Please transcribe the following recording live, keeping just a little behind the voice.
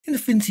In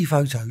Affinity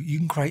Photo, you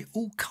can create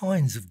all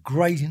kinds of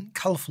gradient,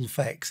 colourful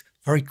effects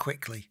very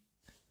quickly.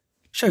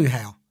 Show you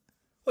how.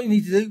 What you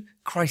need to do,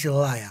 create a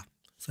layer.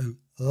 So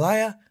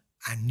layer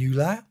and new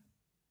layer.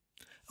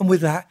 And with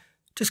that,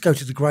 just go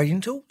to the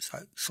gradient tool.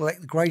 So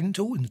select the gradient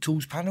tool in the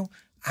tools panel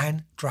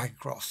and drag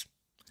across.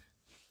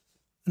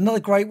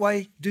 Another great way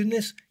of doing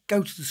this,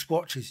 go to the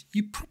swatches.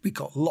 You've probably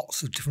got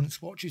lots of different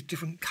swatches,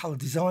 different colour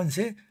designs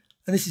here.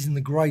 And this is in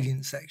the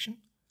gradient section.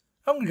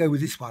 I'm going to go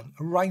with this one,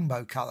 a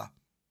rainbow colour.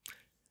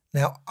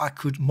 Now, I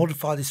could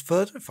modify this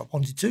further if I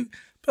wanted to,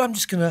 but I'm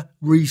just going to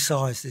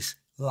resize this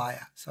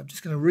layer. So I'm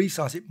just going to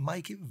resize it,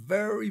 make it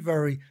very,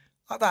 very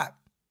like that.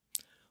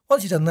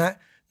 Once you've done that,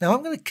 now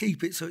I'm going to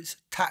keep it so it's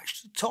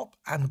attached to the top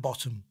and the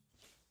bottom.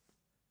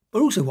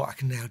 But also what I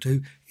can now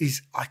do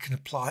is I can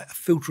apply a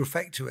filter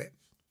effect to it.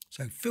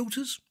 So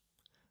filters,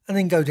 and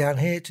then go down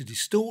here to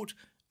distort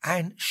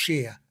and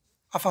shear.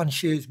 I find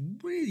shear is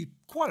really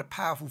quite a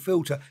powerful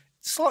filter.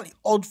 Slightly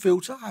odd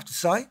filter, I have to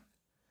say.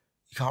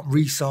 You can't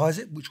resize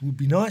it, which would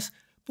be nice.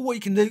 But what you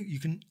can do, you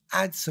can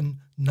add some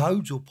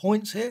nodes or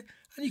points here.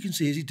 And you can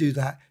see as you do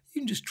that, you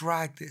can just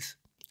drag this.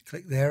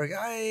 Click there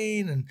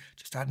again and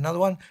just add another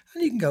one.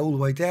 And you can go all the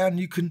way down.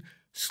 You can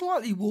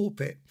slightly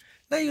warp it.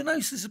 Now you'll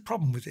notice there's a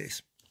problem with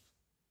this.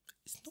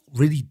 It's not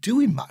really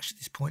doing much at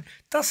this point.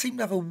 It does seem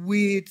to have a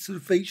weird sort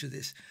of feature,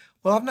 this.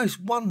 Well, I've noticed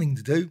one thing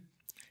to do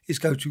is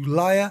go to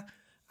layer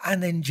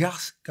and then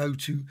just go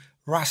to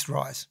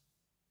rasterize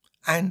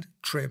and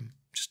trim.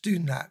 Just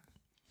doing that.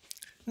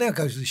 Now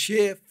go to the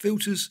shear,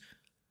 filters,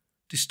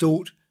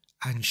 distort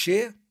and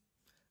shear.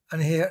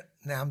 And here,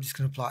 now I'm just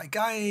going to apply it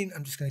again.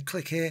 I'm just going to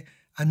click here.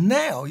 And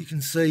now you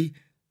can see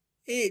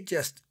it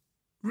just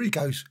really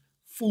goes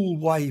full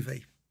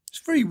wavy. It's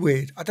very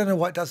weird. I don't know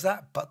why it does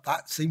that, but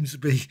that seems to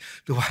be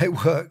the way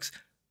it works.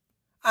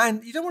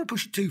 And you don't want to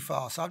push it too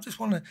far. So I just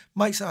want to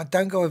make sure I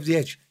don't go over the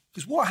edge.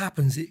 Because what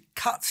happens, it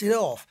cuts it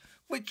off,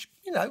 which,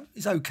 you know,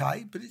 is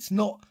okay, but it's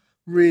not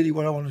really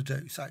what I want to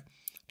do. So I'm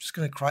just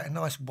going to create a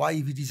nice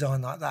wavy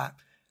design like that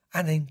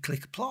and then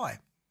click apply.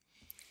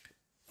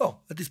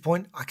 Well, at this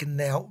point, I can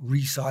now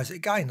resize it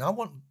again. I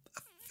want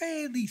a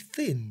fairly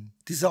thin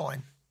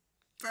design,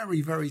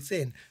 very, very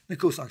thin. And of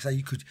course, like I say,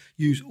 you could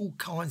use all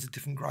kinds of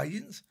different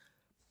gradients.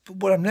 But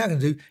what I'm now going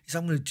to do is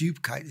I'm going to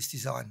duplicate this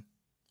design.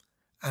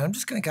 And I'm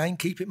just going to again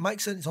keep it, make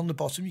certain it's on the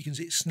bottom. You can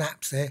see it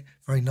snaps there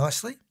very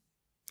nicely.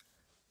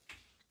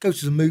 Go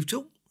to the move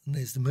tool, and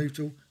there's the move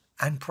tool,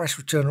 and press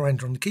return or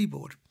enter on the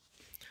keyboard.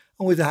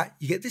 And with that,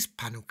 you get this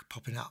panel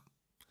popping up.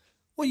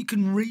 Well, you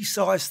can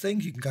resize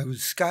things. You can go with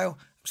scale.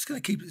 I'm just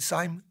going to keep it the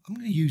same. I'm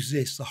going to use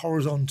this, the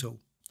horizontal,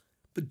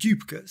 but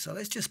duplicate. So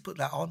let's just put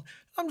that on.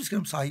 I'm just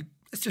going to say,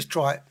 let's just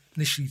try it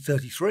initially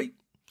 33.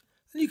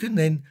 And you can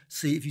then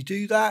see if you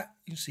do that,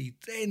 you can see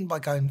then by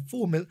going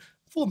 4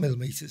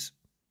 millimeters,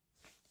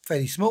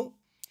 fairly small.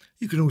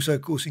 You can also,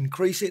 of course,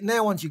 increase it.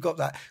 Now, once you've got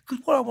that,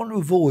 because what I want to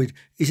avoid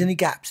is any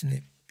gaps in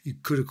it. You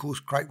could, of course,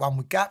 create one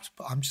with gaps,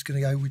 but I'm just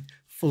going to go with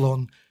full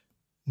on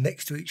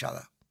next to each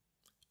other.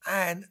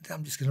 And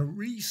I'm just going to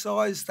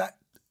resize that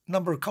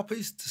number of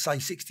copies to say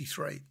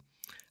 63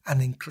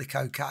 and then click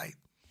OK.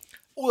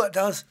 All that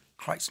does,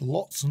 creates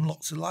lots and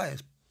lots of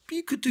layers. But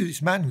you could do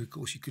this manually, of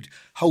course. You could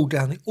hold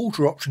down the Alt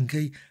Option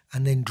key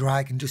and then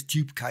drag and just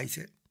duplicate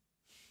it.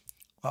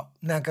 Well,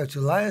 now go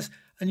to layers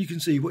and you can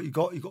see what you've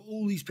got. You've got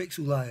all these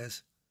pixel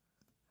layers.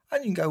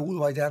 And you can go all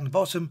the way down the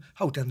bottom,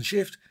 hold down the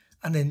shift,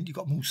 and then you've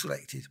got them all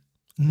selected.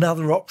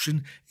 Another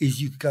option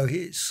is you could go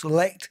here,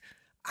 select,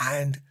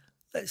 and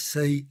let's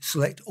see,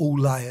 select all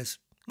layers.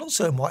 Not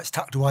certain why it's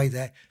tucked away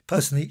there.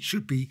 Personally, it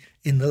should be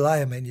in the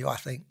layer menu, I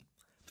think.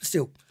 But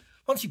still,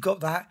 once you've got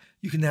that,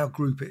 you can now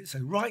group it. So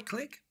right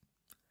click,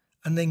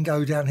 and then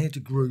go down here to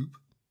group.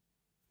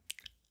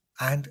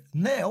 And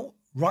now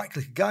right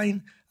click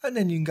again, and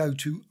then you can go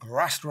to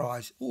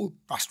rasterize, or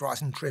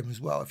rasterize and trim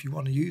as well if you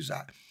want to use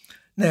that.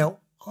 Now,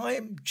 I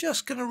am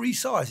just going to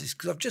resize this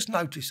because I've just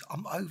noticed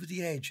I'm over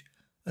the edge.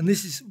 And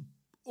this is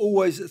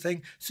always the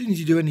thing. As soon as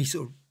you do any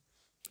sort of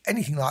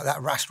anything like that,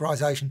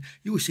 rasterization,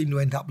 you always seem to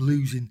end up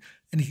losing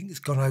anything that's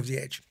gone over the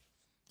edge.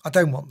 I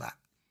don't want that.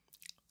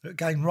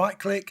 Again, right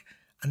click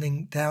and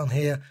then down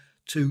here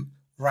to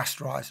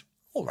rasterize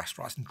or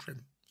rasterize and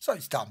trim. So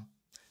it's done.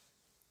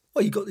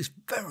 Well, you've got this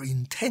very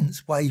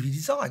intense wavy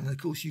design. And of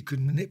course, you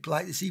can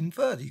manipulate this even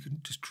further. You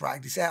can just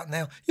drag this out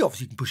now. You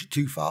obviously can push it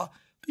too far,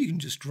 but you can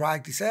just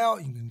drag this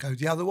out. You can go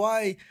the other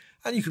way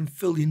and you can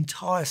fill the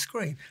entire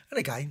screen. And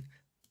again,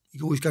 you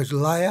can always go to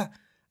layer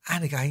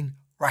and again,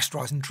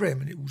 rasterize and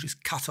trim, and it will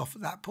just cut off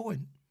at that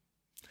point.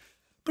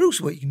 But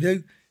also what you can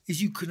do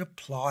is you can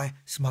apply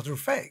some other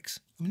effects.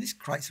 I mean, this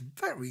creates a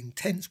very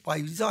intense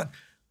wavy design.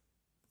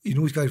 You can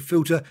always go to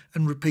filter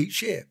and repeat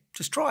shear.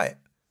 Just try it.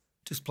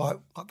 Just apply it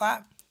like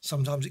that.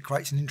 Sometimes it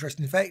creates an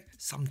interesting effect.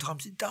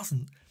 Sometimes it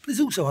doesn't. But there's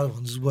also other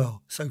ones as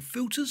well. So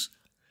filters,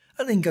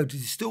 and then go to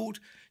distort.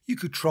 You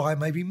could try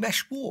maybe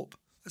mesh warp.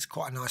 That's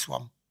quite a nice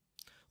one.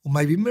 Or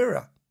maybe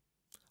mirror.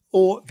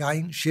 Or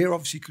again, shear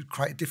obviously could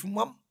create a different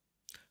one.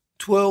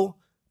 Twirl,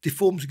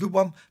 deform's a good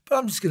one, but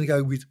I'm just going to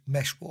go with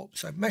mesh warp.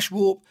 So mesh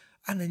warp,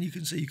 And then you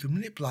can see you can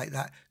manipulate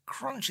that,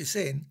 crunch this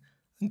in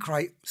and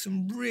create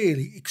some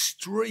really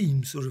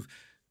extreme sort of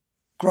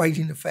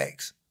gradient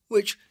effects,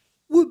 which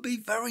would be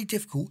very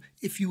difficult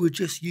if you were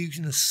just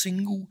using a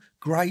single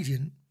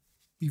gradient.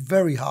 It'd be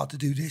very hard to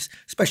do this,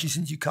 especially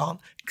since you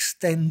can't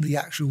extend the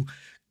actual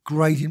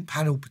gradient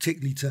panel,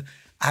 particularly to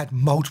add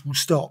multiple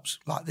stops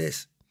like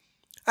this.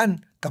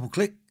 And double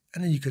click,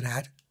 and then you can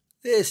add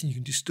this, and you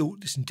can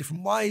distort this in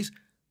different ways,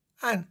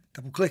 and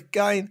double click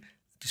again,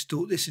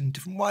 distort this in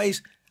different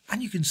ways,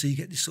 and you can see you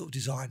get this sort of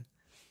design.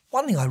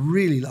 One thing I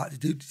really like to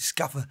do to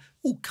discover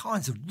all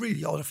kinds of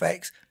really odd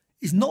effects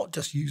is not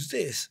just use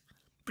this,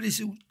 but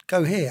is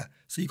go here.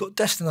 So you've got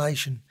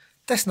destination.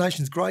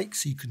 Destination's great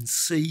so you can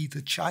see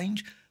the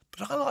change,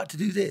 but I like to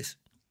do this,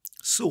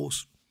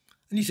 source.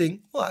 And you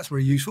think, well, that's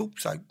very useful.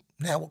 So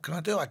now what can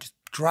I do? I just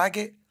drag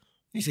it.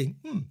 And you think,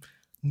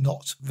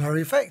 not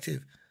very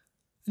effective.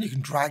 And you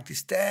can drag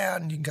this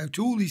down, you can go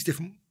to all these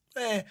different,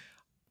 I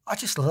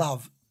just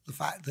love the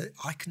fact that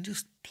I can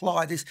just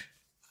apply this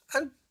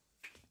and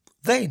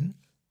then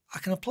I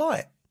can apply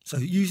it. So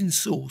using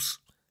source,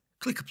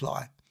 click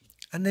apply,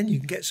 and then you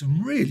can get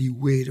some really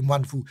weird and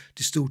wonderful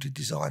distorted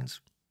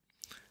designs.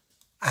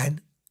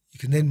 And you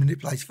can then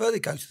manipulate it further,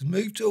 go to the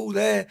move tool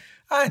there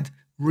and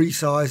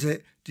resize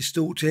it,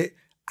 distort it,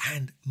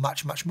 and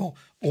much, much more.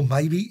 Or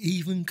maybe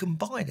even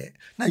combine it.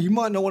 Now, you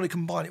might not want to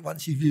combine it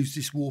once you've used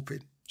this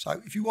warping.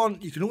 So if you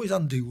want, you can always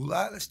undo all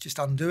that. Let's just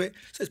undo it.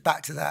 So it's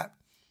back to that.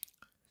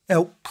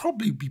 Now,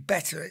 probably be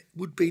better, it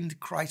would be to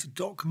create a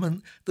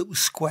document that was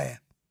square.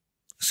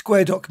 A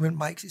square document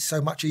makes it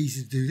so much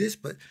easier to do this,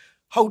 but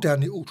hold down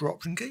the Alt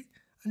Option key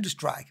and just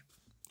drag.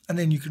 And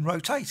then you can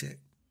rotate it.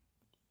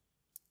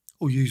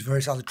 Or use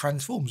various other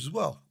transforms as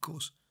well, of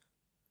course.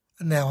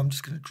 And now I'm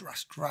just going to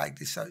just drag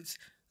this so it's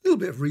a little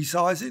bit of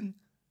resizing.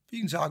 You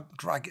can see I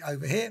drag it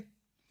over here.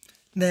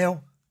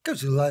 Now, go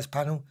to the layers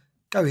panel,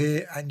 go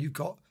here, and you've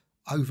got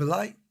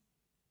overlay,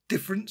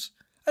 difference,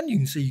 and you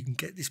can see you can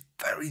get this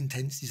very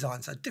intense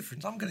design. So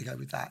difference, I'm going to go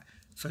with that.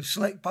 So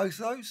select both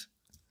of those,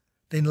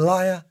 then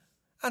layer,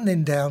 and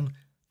then down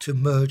to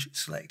merge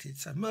selected.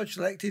 So merge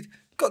selected,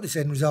 got this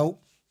end result.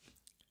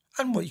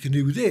 And what you can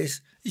do with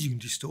this is you can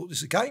distort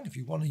this again. If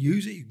you want to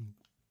use it, you can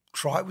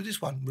try it with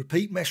this one.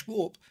 Repeat mesh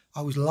warp. I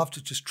always love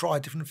to just try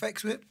different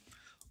effects with it.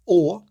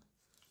 Or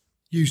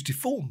use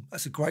deform.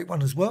 That's a great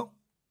one as well.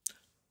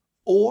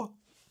 Or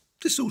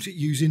distort it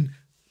using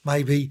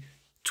maybe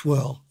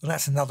twirl. And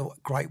that's another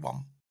great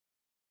one.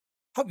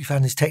 Hope you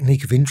found this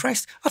technique of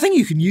interest. I think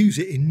you can use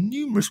it in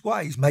numerous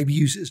ways. Maybe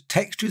use it as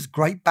textures,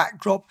 great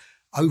backdrop,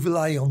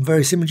 overlay on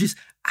various images,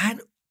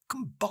 and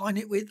combine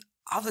it with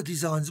other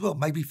designs as well,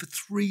 maybe for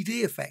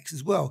 3D effects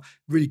as well.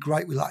 Really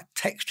great with like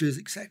textures,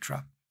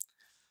 etc.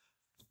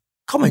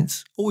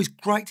 Comments, always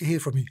great to hear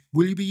from you.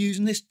 Will you be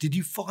using this? Did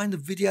you find the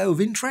video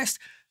of interest?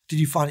 Did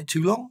you find it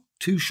too long,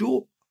 too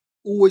short?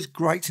 Always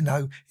great to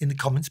know in the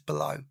comments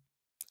below.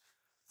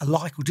 A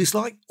like or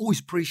dislike, always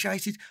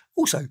appreciated.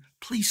 Also,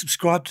 please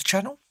subscribe to the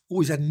channel.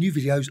 Always adding new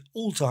videos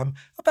all the time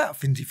about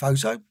Affinity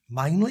Photo,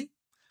 mainly,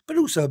 but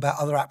also about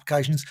other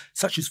applications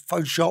such as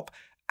Photoshop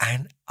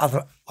and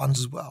other ones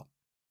as well.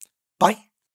 Bye.